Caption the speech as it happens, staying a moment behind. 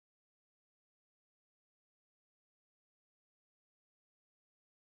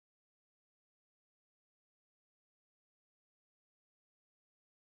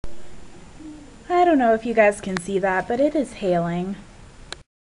I don't know if you guys can see that, but it is hailing.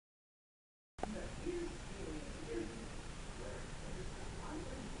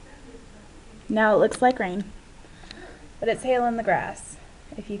 Now it looks like rain, but it's hail in the grass,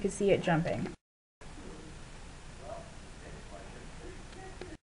 if you could see it jumping.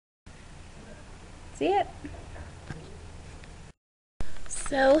 See it?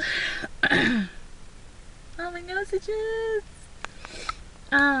 So, oh my nose itches!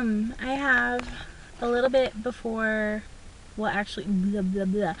 I have a little bit before, well actually, blah blah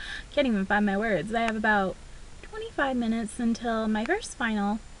blah, can't even find my words. I have about 25 minutes until my first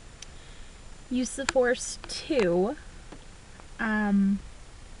final, Use of Force 2. It's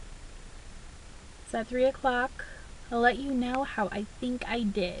at 3 o'clock. I'll let you know how I think I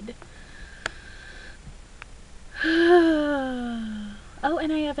did. Oh,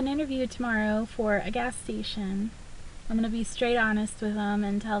 and I have an interview tomorrow for a gas station. I'm going to be straight honest with them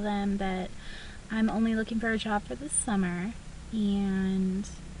and tell them that I'm only looking for a job for this summer and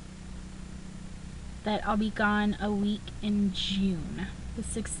that I'll be gone a week in June, the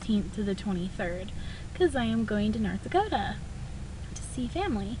 16th to the 23rd, because I am going to North Dakota to see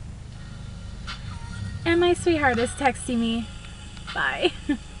family. And my sweetheart is texting me. Bye.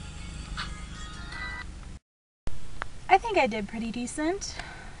 I think I did pretty decent.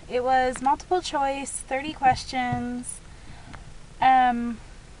 It was multiple choice, 30 questions.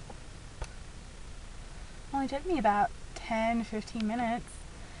 Only took me about 10-15 minutes.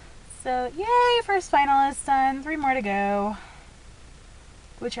 So yay, first finalist done, 3 more to go,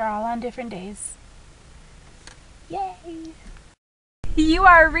 which are all on different days. Yay! You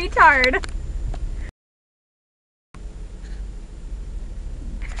are a retard!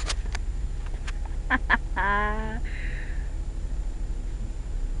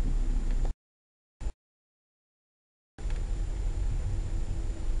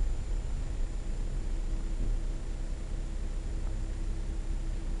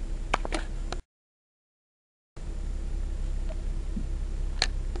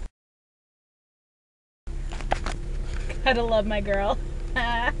 Gotta love my girl.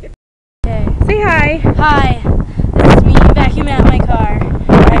 Okay. Say hi. Hi. This is me vacuuming out my car.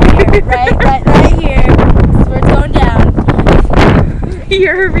 Right here. right here. This is where it's going down.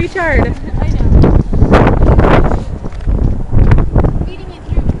 You're a retard. I know. Feeding it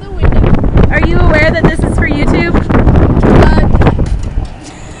through the window. Are you aware that this is for YouTube?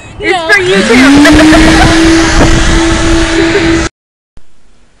 It's no. for YouTube.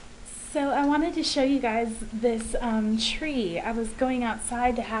 So I wanted to show you guys this tree. I was going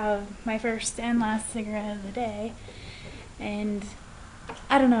outside to have my first and last cigarette of the day, and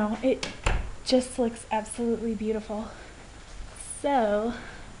I don't know, it just looks absolutely beautiful. So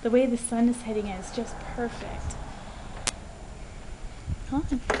the way the sun is hitting it is just perfect.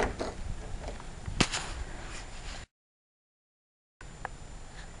 Hold on.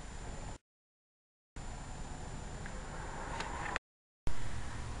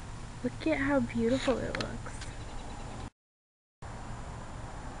 Look at how beautiful it looks.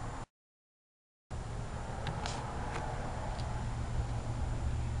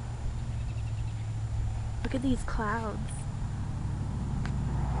 Look at these clouds.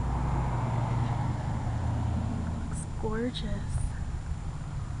 Looks gorgeous.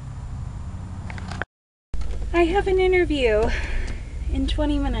 I have an interview in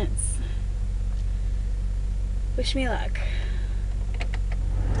 20 minutes. Wish me luck.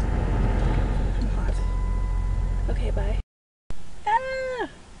 Okay, bye. Ah!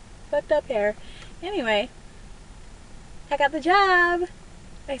 Fucked up hair. Anyway, I got the job.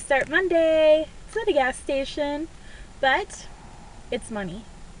 I start Monday. It's at a gas station, but it's money.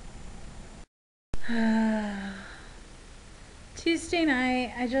 Tuesday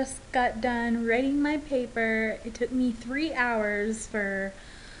night, I just got done writing my paper. It took me 3 hours for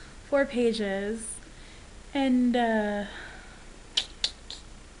 4 pages, and don't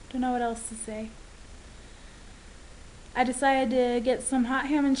know what else to say. I decided to get some hot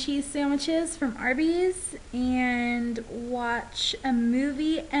ham and cheese sandwiches from Arby's and watch a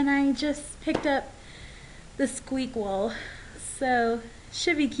movie, and I just picked up the Squeakquel, so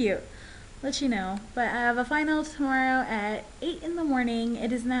should be cute. Let you know. But I have a final tomorrow at 8 in the morning.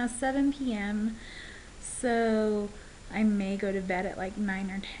 It is now 7 p.m. so I may go to bed at like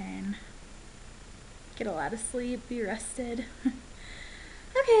 9 or 10. Get a lot of sleep, be rested.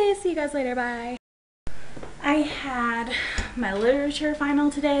 Okay, see you guys later, bye. I had my literature final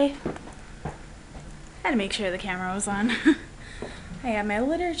today. I had to make sure the camera was on. I had my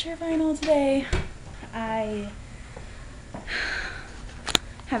literature final today. I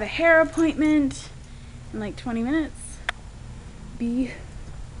have a hair appointment in like 20 minutes. Be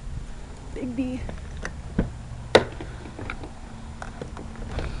Digby.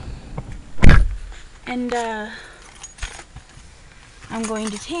 And I'm going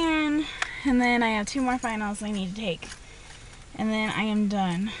to tan, and then I have 2 more finals I need to take, and then I am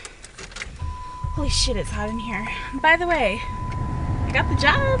done. Holy shit, it's hot in here. By the way, I got the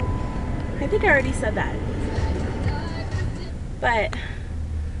job. I think I already said that. But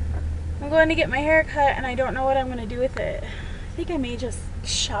I'm going to get my hair cut, and I don't know what I'm going to do with it. I think I may just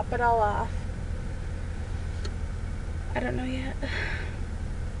chop it all off. I don't know yet.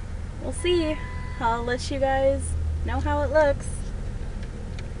 We'll see. I'll let you guys know how it looks.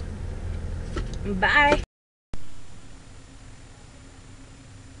 Bye.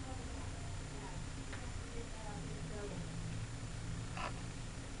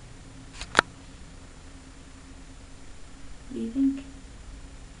 What do you think?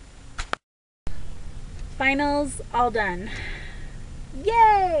 Finals all done.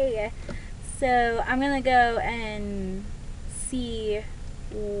 Yay! So I'm gonna go and see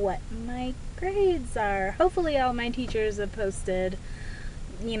what my grades are. Hopefully all my teachers have posted,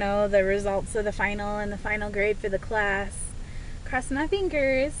 you know, the results of the final and the final grade for the class. Crossing my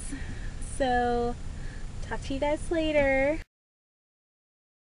fingers. So talk to you guys later.